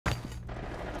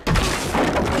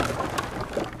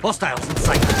Hostiles in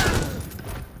sight.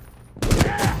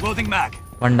 Loading mag.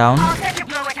 One down. I'll set you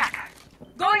blow attacker.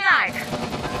 Going live.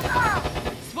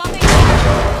 Swapping.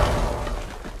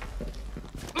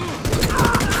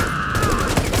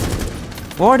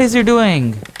 What is he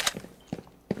doing?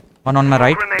 One on my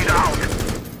right. Grenade out.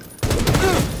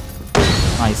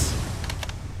 Nice.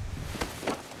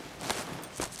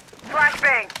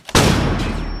 Flashbang.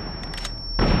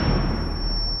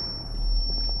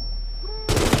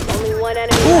 Only one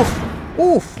enemy. Oof!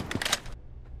 Oof!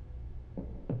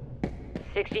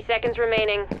 60 seconds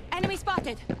remaining. Enemy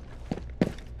spotted.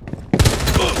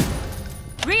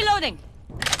 Reloading.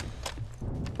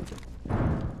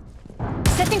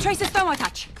 Setting traces thermal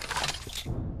touch.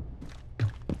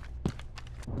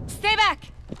 Stay back.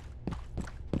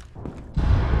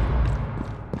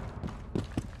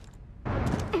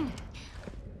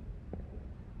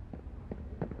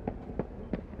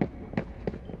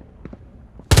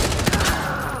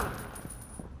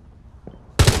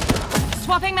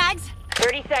 Swapping mags.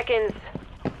 30 seconds.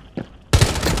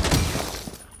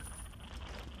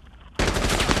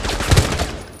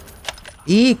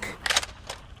 Eek!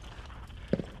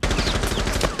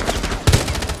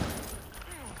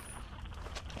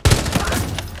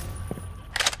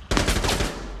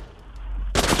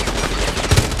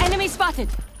 Enemy spotted.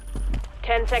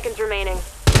 10 seconds remaining.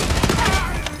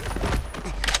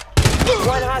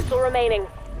 One hostile remaining.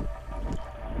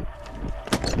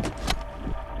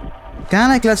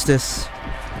 Can I clutch this?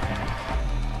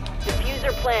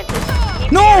 Diffuser planted.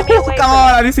 Keep No! the enemy away Come from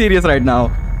on, are you serious right now?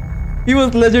 He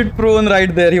was legit prone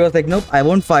right there. He was like, nope, I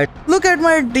won't fight. Look at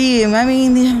my team. I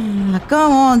mean,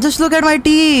 come on, just look at my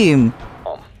team.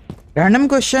 Random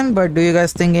question, but do you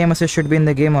guys think aim assist should be in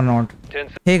the game or not?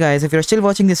 Hey guys, if you're still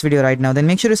watching this video right now, then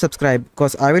make sure to subscribe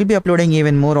because I will be uploading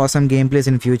even more awesome gameplays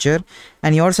in future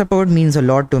and your support means a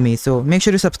lot to me, so make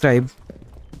sure to subscribe.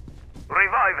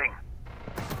 Reviving.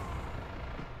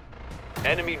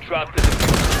 Enemy dropped the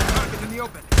diffuser. Target in the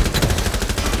open.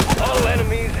 All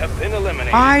enemies have been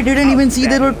eliminated. I didn't even see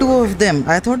there were two of them.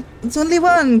 I thought it's only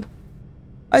one.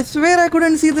 I swear I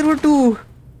couldn't see there were two.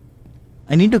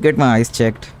 I need to get my eyes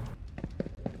checked.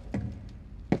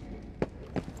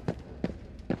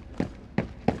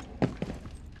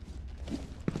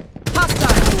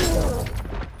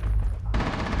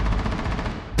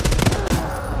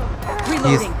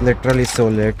 He's literally so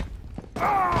lit.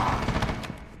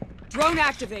 Drone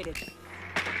activated.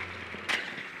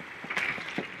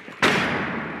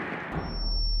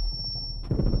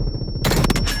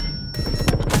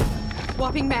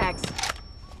 Swapping mags.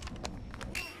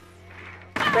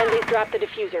 Friendlies dropped the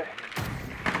diffuser.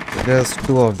 There's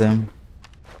two of them.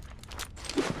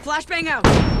 Flashbang out.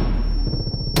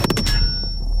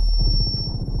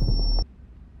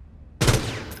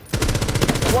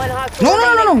 One hostile No,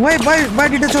 no, no, no. remaining. Why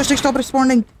did the joystick stop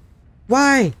responding?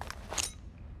 Why?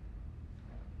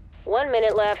 1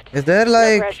 minute left. Is there No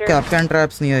like pressure. capcan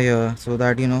traps near here so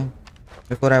that you know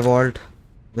before I vault?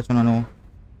 Just wanna know.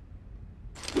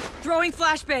 Throwing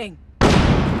flashbang.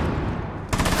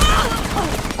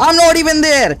 I'm not even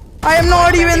there. I am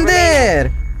not even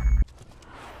there.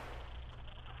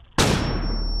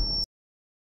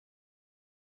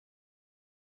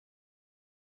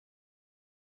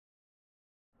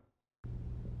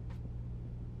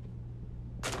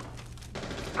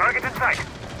 Target in sight.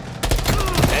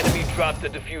 Enemy dropped the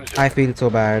diffuser. I feel so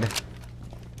bad.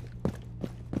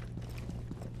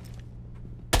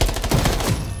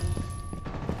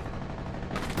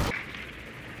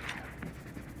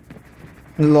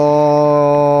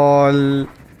 LOL.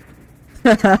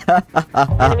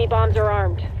 Enemy bombs are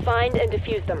armed. Find and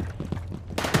defuse them.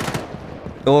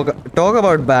 Talk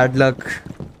about bad luck.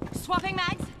 Swapping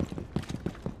mags.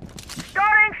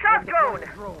 Starting shotgun.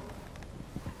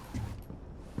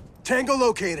 Tango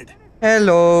located.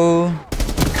 Hello.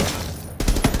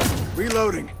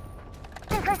 Reloading.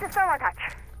 Increases thermal touch.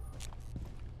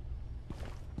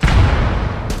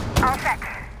 All set.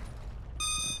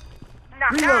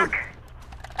 Knock Reload. knock.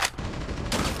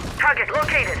 Target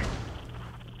located.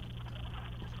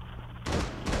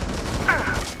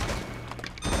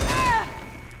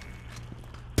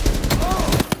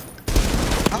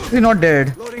 He's not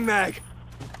dead. Loading mag.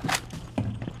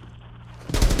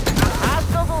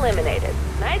 Hostiles eliminated.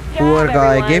 Nice job, Poor guy.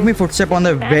 everyone. Gave me footstep on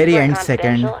the That's very more end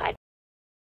second. confidential. I